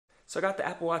So I got the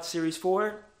Apple Watch Series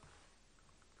 4.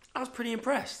 I was pretty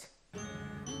impressed.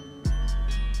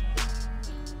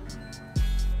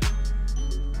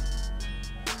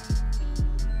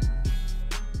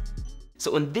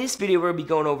 So in this video, we're gonna be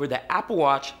going over the Apple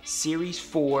Watch Series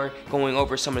 4, going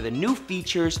over some of the new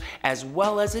features, as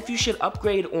well as if you should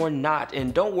upgrade or not.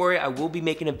 And don't worry, I will be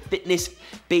making a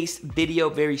fitness-based video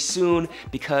very soon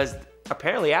because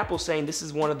apparently Apple's saying this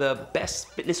is one of the best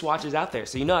fitness watches out there.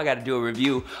 So you know I gotta do a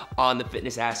review on the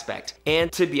fitness aspect. And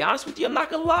to be honest with you, I'm not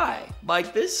gonna lie.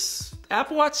 Like this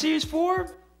Apple Watch Series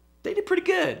 4, they did pretty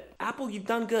good. Apple, you've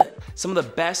done good. Some of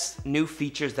the best new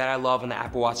features that I love in the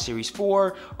Apple Watch Series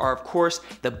 4 are, of course,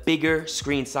 the bigger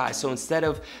screen size. So instead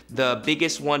of the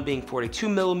biggest one being 42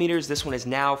 millimeters, this one is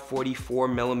now 44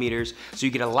 millimeters. So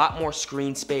you get a lot more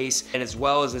screen space, and as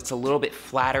well as it's a little bit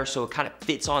flatter, so it kind of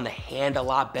fits on the hand a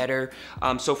lot better.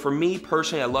 So for me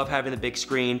personally, I love having the big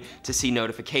screen to see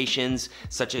notifications,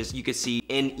 such as you can see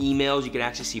in emails, you can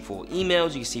actually see full emails,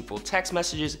 you can see full text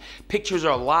messages. Pictures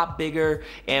are a lot bigger,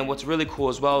 and what's really cool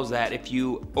as well is that if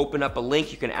you open up a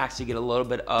link, you can actually get a little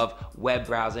bit of web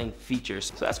browsing features.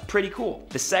 So that's pretty cool.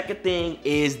 The second thing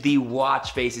is the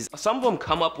watch faces. Some of them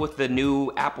come up with the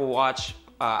new Apple Watch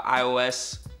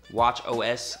iOS, Watch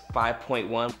OS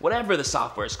 5.1, whatever the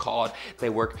software is called. They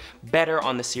work better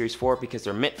on the Series 4 because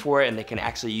they're meant for it and they can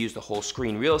actually use the whole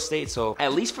screen real estate. So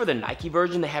at least for the Nike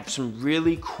version, they have some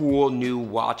really cool new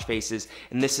watch faces.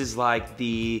 And this is like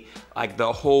the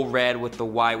whole red with the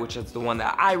white, which is the one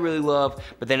that I really love.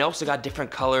 But then also got different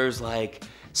colors like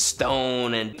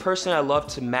stone. And personally, I love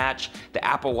to match the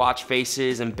Apple Watch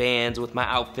faces and bands with my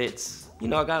outfits. You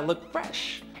know, I gotta look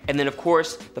fresh. And then of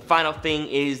course, the final thing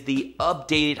is the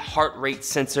updated heart rate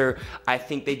sensor. I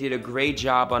think they did a great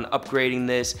job on upgrading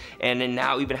this, and it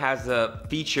now even has the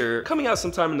feature coming out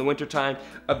sometime in the winter time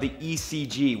of the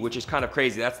ECG, which is kind of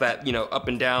crazy. That's that, you know, up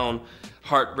and down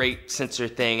heart rate sensor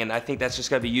thing, and I think that's just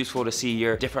gonna be useful to see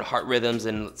your different heart rhythms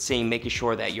and making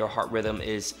sure that your heart rhythm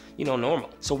is, you know,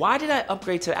 normal. So why did I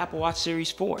upgrade to the Apple Watch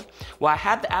Series 4? Well, I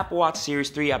had the Apple Watch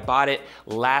Series 3. I bought it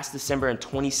last December in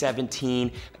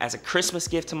 2017 as a Christmas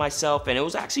gift to myself, and it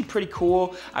was actually pretty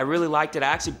cool. I really liked it. I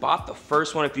actually bought the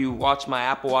first one. If you watch my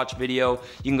Apple Watch video,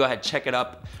 you can go ahead and check it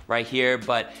up right here,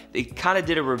 but they kind of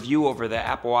did a review over the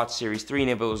Apple Watch Series 3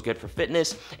 and if it was good for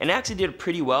fitness, and it actually did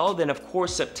pretty well. Then of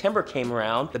course, September came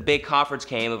around, the big conference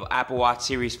came of Apple Watch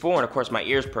Series 4, and of course my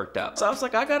ears perked up. So I was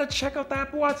like, I gotta check out the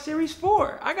Apple Watch Series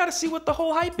 4. I gotta see what the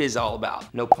whole hype is all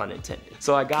about. No pun intended.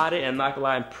 So I got it, and not gonna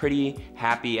lie, I'm pretty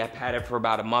happy. I've had it for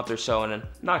about a month or so, and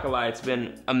not gonna lie, it's been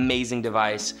an amazing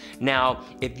device. Now,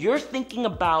 if you're thinking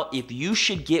about if you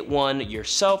should get one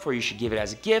yourself or you should give it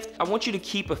as a gift, I want you to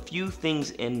keep a few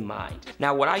things in mind.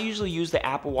 Now, what I usually use the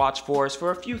Apple Watch for is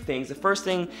for a few things. The first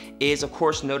thing is, of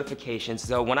course, notifications.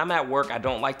 So when I'm at work, I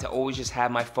don't like to always just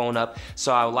have my phone up,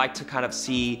 so I would like to kind of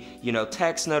see, you know,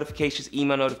 text notifications,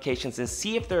 email notifications, and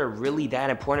see if they're really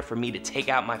that important for me to take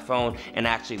out my phone and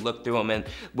actually look through them. And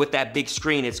with that big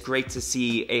screen, it's great to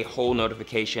see a whole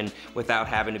notification without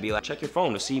having to be like, check your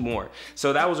phone to see more.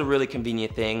 So that was a really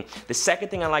convenient thing. The second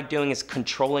thing I like doing is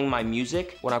controlling my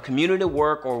music. When I'm commuting to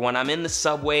work or when I'm in the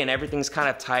subway and everything's kind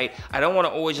of tight, I don't want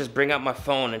to always just bring out my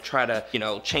phone and try to, you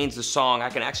know, change the song. I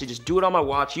can actually just do it on my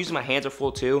watch. Usually my hands are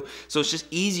full too, so it's just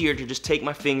easier to just take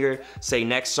my finger, say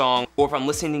next song, or if I'm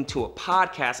listening to a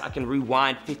podcast, I can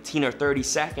rewind 15 or 30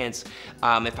 seconds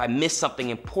if I miss something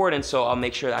important, so I'll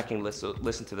make sure that I can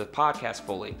listen to the podcast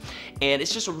fully. And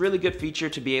it's just a really good feature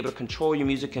to be able to control your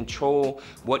music, control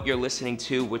what you're listening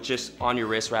to with just on your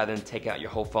wrist rather than take out your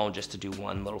whole phone just to do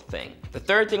one little thing. The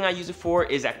third thing I use it for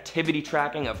is activity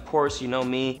tracking. Of course, you know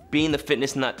me, being the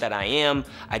fitness nut that I am,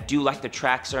 I do like to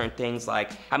track certain things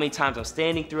like how many times I'm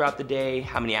standing throughout the day,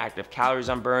 how many active calories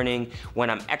I'm burning, when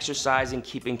I'm exercising,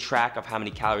 keeping track of how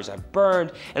many calories I've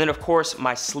burned, and then of course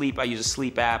my sleep. I use a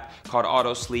sleep app called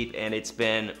Auto Sleep, and it's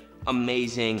been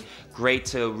amazing, great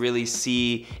to really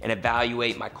see and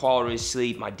evaluate my quality of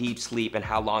sleep, my deep sleep, and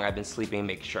how long I've been sleeping, and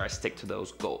making sure I stick to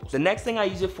those goals. The next thing I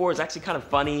use it for is actually kind of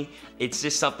funny. It's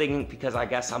just something because I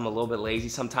guess I'm a little bit lazy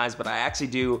sometimes, but I actually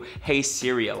do Hey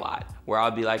Siri a lot, where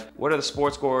I'll be like, what are the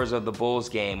sports scores of the Bulls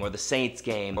game or the Saints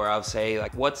game? Or I'll say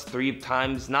like, what's 3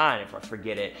 times 9 if I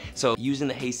forget it. So using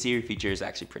the Hey Siri feature is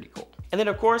actually pretty cool. And then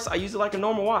of course, I use it like a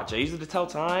normal watch. I use it to tell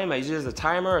time. I use it as a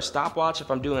timer, a stopwatch if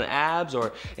I'm doing abs,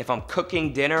 or if I'm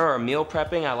cooking dinner or meal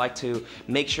prepping. I like to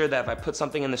make sure that if I put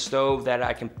something in the stove that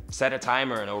I can set a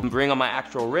timer and it'll bring on my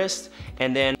actual wrist.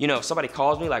 And then, you know, if somebody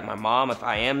calls me, like my mom, if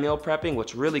I am meal prepping,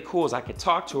 what's really cool is I can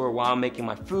talk to her while I'm making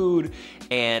my food.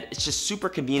 And it's just super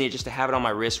convenient just to have have it on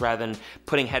my wrist rather than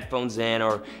putting headphones in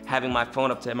or having my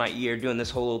phone up to my ear doing this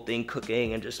whole little thing,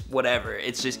 cooking and just whatever.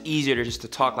 It's just easier to just to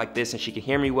talk like this, and she can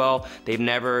hear me well.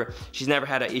 She's never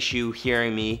had an issue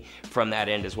hearing me from that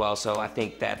end as well. So I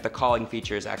think that the calling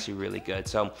feature is actually really good.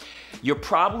 So you're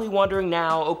probably wondering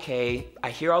now, okay,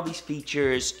 I hear all these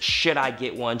features, should I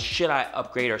get one? Should I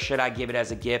upgrade, or should I give it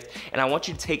as a gift? And I want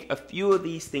you to take a few of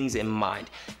these things in mind.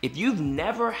 If you've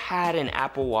never had an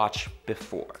Apple Watch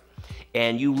before,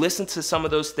 and you listen to some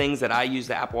of those things that I use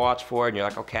the Apple Watch for, and you're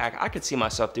like, okay, I could see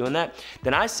myself doing that,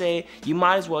 then I say you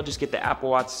might as well just get the Apple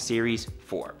Watch Series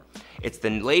 4. It's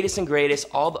the latest and greatest.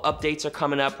 All the updates are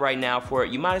coming up right now for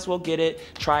it. You might as well get it,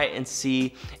 try it, and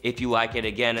see if you like it.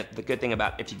 Again, the good thing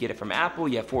about if you get it from Apple,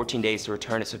 you have 14 days to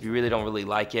return it. So if you really don't really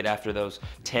like it after those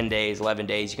 10 days, 11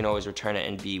 days, you can always return it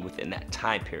and be within that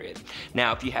time period.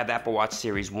 Now, if you have the Apple Watch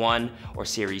Series 1 or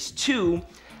Series 2,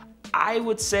 I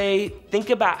would say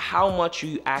think about how much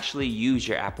you actually use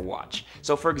your Apple Watch.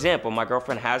 So for example, my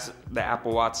girlfriend has the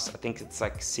Apple Watch, I think it's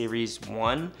like Series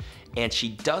 1, and she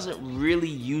doesn't really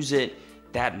use it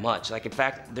that much. Like, in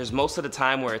fact, there's most of the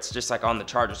time where it's just like on the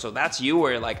charger. So that's you,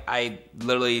 where like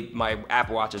my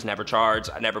Apple Watch is never charged,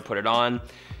 I never put it on.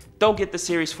 Don't get the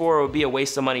Series 4, it would be a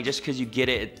waste of money. Just because you get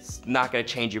it, it's not gonna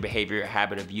change your behavior or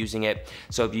habit of using it.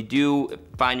 So if you do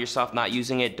find yourself not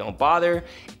using it, don't bother.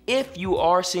 If you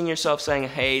are seeing yourself saying,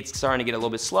 hey, it's starting to get a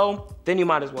little bit slow, then you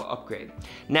might as well upgrade.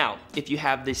 Now, if you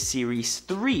have the Series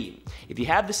 3,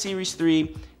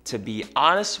 to be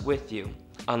honest with you,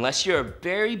 unless you're a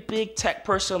very big tech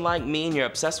person like me and you're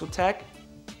obsessed with tech,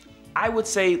 I would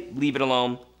say leave it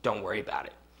alone, don't worry about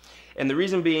it. And the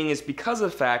reason being is because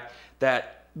of the fact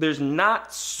that there's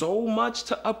not so much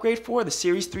to upgrade for. The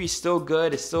Series 3 is still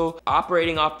good. It's still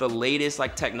operating off the latest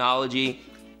like technology.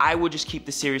 I would just keep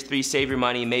the Series 3, save your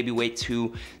money, and maybe wait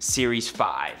to Series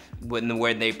 5,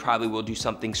 where they probably will do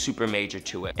something super major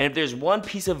to it. And if there's one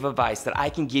piece of advice that I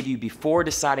can give you before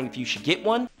deciding if you should get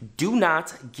one, do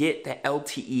not get the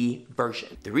LTE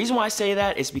version. The reason why I say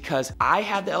that is because I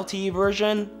have the LTE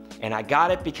version, and I got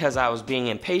it because I was being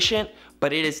impatient, but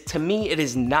to me, it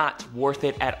is not worth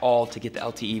it at all to get the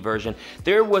LTE version.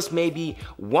 There was maybe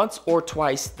once or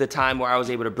twice the time where I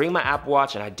was able to bring my Apple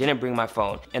Watch and I didn't bring my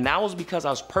phone. And that was because I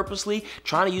was purposely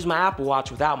trying to use my Apple Watch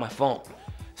without my phone.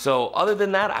 So other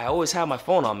than that, I always have my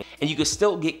phone on me. And you can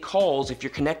still get calls if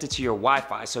you're connected to your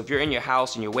Wi-Fi. So if you're in your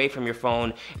house and you're away from your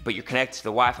phone, but you're connected to the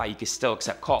Wi-Fi, you can still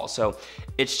accept calls. So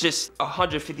it's just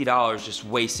 $150 just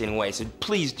wasting away. So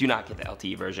please do not get the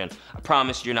LTE version. I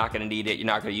promise you're not gonna need it, you're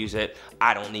not gonna use it.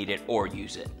 I don't need it or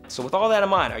use it. So with all that in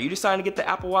mind, are you deciding to get the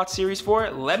Apple Watch Series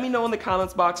 4? Let me know in the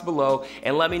comments box below,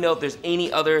 and let me know if there's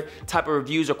any other type of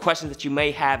reviews or questions that you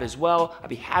may have as well. I'd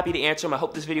be happy to answer them. I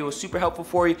hope this video was super helpful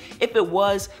for you. If it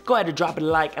was, go ahead and drop it a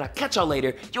like, and I'll catch y'all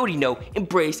later. You already know,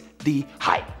 embrace the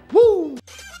hype. Woo!